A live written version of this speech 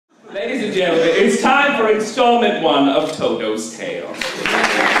Ladies and gentlemen, it's time for installment 1 of Toto's Tale.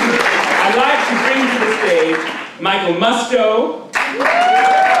 I'd like to bring to the stage Michael Musto,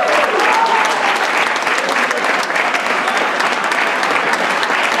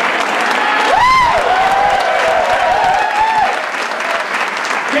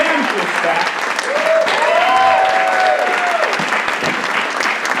 Fishback,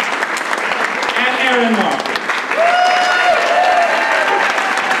 and Erin Markey.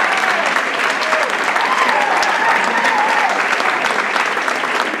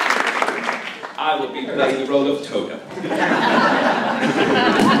 I will be playing the role of Toto.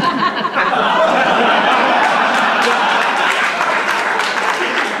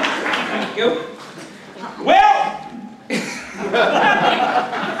 Thank you. Well,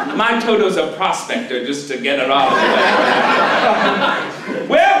 my Toto's a prospector, just to get it out of the way.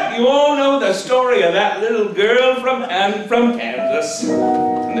 Well, you all know the story of that little girl from Kansas,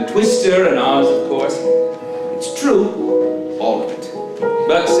 and the twister and ours, of course. It's true, all of it.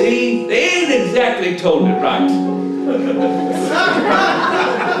 But see, they ain't exactly told it right.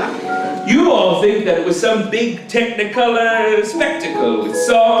 You all think that it was some big Technicolor spectacle with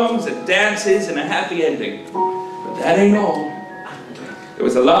songs and dances and a happy ending. But that ain't all. There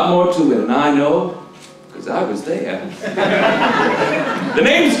was a lot more to it, and I know, because I was there. The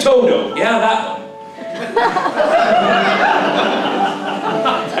name's Toto. Yeah, that one.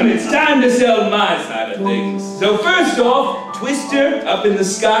 And it's time to sell my side of things. So first off, Twister up in the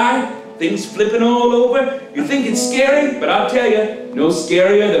sky, things flipping all over. You think it's scary, but I'll tell you, no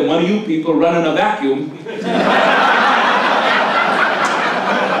scarier than one of you people running a vacuum.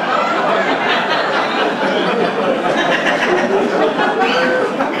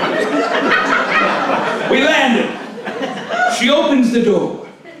 We landed. She opens the door.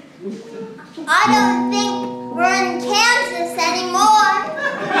 I don't think we're in Kansas anymore.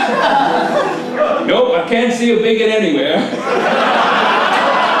 Nope, I can't see a bigot anywhere.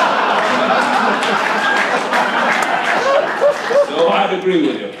 So I'd agree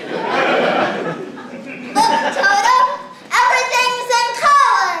with you. Look, Toto, everything's in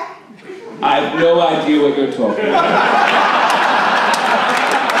color. I have no idea what you're talking about.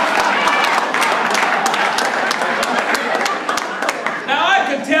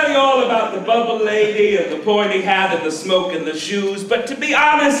 Tell you all about the bubble lady and the pointy hat and the smoke and the shoes, but to be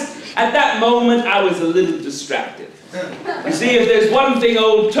honest, at that moment I was a little distracted. You see, if there's one thing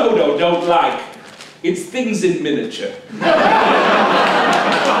old Toto don't like, it's things in miniature.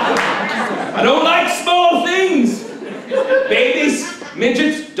 I don't like small things. Babies,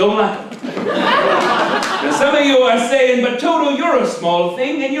 midgets, don't like them. Now some of you are saying, but Toto, you're a small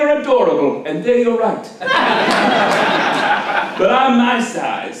thing and you're adorable, and there you're right. But I'm my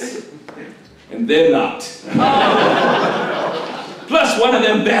size, and they're not. Plus, one of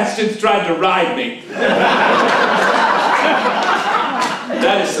them bastards tried to ride me.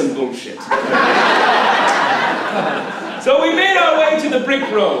 That is some bullshit. So we made our way to the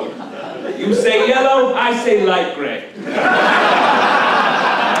brick road. You say yellow, I say light gray.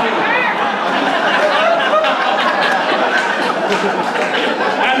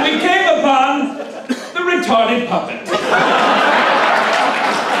 And we came upon the retarded puppet.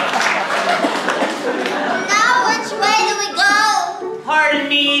 Pardon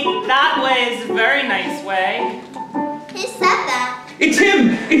me, that way is a very nice way. Who said that? It's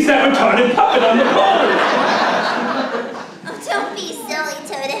him! It's that retarded puppet on the pole! Oh, don't be silly,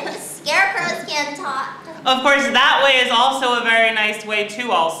 Toto. Scarecrows can't talk. Of course, that way is also a very nice way,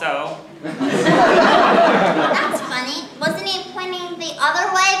 too, also. That's funny. Wasn't he pointing the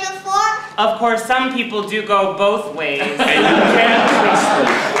other way before? Of course, some people do go both ways. And you can't trust them.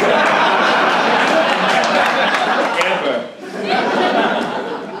 Ever.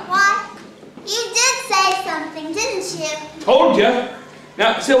 What? You did say something, didn't you? Told ya.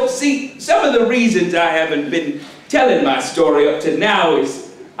 Now, so, see, some of the reasons I haven't been telling my story up to now is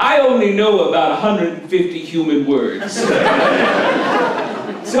I only know about 150 human words.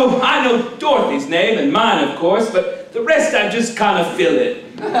 So I know Dorothy's name and mine, of course, but the rest I just kind of fill in.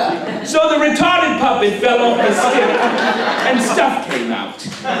 So the retarded puppet fell off the stick and stuff came out.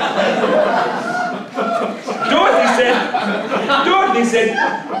 Dorothy said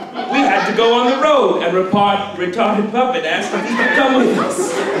we had to go on the road, and retarded puppet asked if he could come with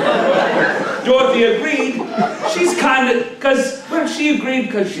us. Dorothy agreed. She's she agreed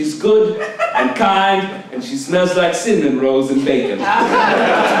because she's good and kind, and she smells like cinnamon rolls and bacon. And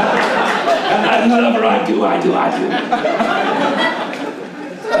I love her, I do.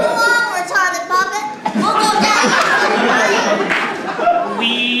 Come along, retarded puppet. We'll go down.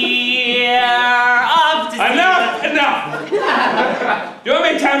 We're off to see Enough! Do you know how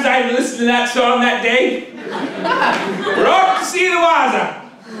many times I had listened to that song that day? We're off to see the Waza.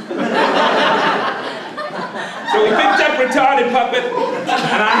 So we picked up Retarded Puppet,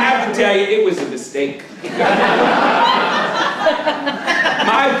 and I have to tell you, it was a mistake.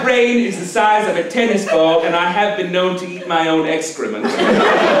 My brain is the size of a tennis ball, and I have been known to eat my own excrement.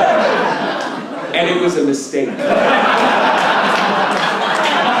 And it was a mistake.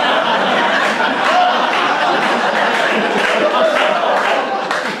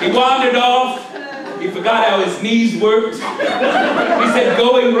 He wandered off. He forgot how his knees worked. He said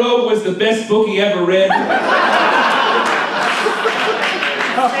Going Rogue was the best book he ever read.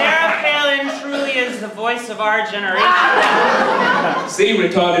 Sarah Palin truly is the voice of our generation. See,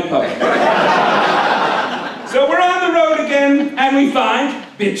 Retarded Puppet. So we're on the road again, and we find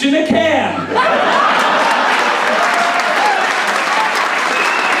Bitch in a Can.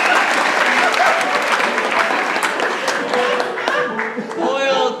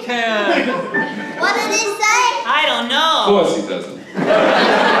 What did he say? I don't know. Of course he doesn't.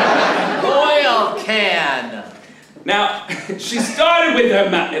 Oil can. Now, she started with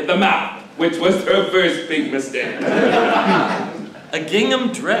the mouth, which was her first big mistake. A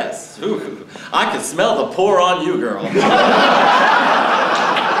gingham dress. Ooh, I could smell the pour on you, girl.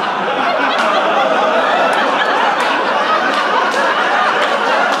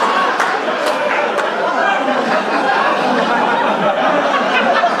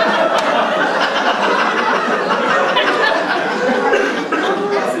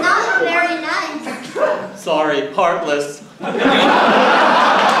 Sorry, heartless. You heard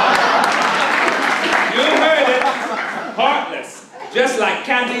it. Heartless. Just like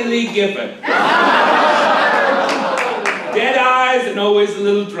Kathy Lee Gifford. Dead eyes and always a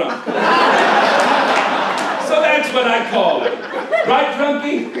little drunk. So that's what I call it. Right,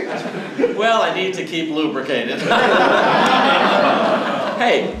 Trumpy? Well, I need to keep lubricated.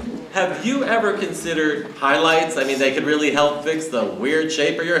 Hey, have you ever considered highlights? I mean, they could really help fix the weird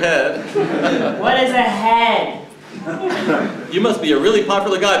shape of your head. What is a head? You must be a really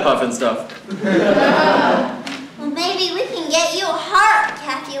popular guy puffing stuff. Well, maybe we can get you a heart,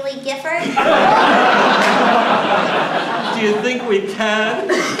 Kathy Lee Gifford. Do you think we can?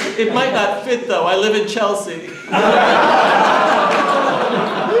 It might not fit, though. I live in Chelsea.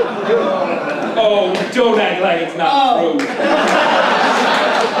 Oh, don't act like it's not true.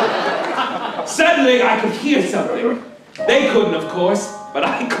 Suddenly, I could hear something. They couldn't, of course, but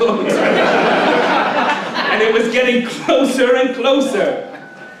I could. And it was getting closer and closer.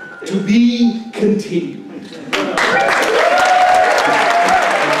 To be continued.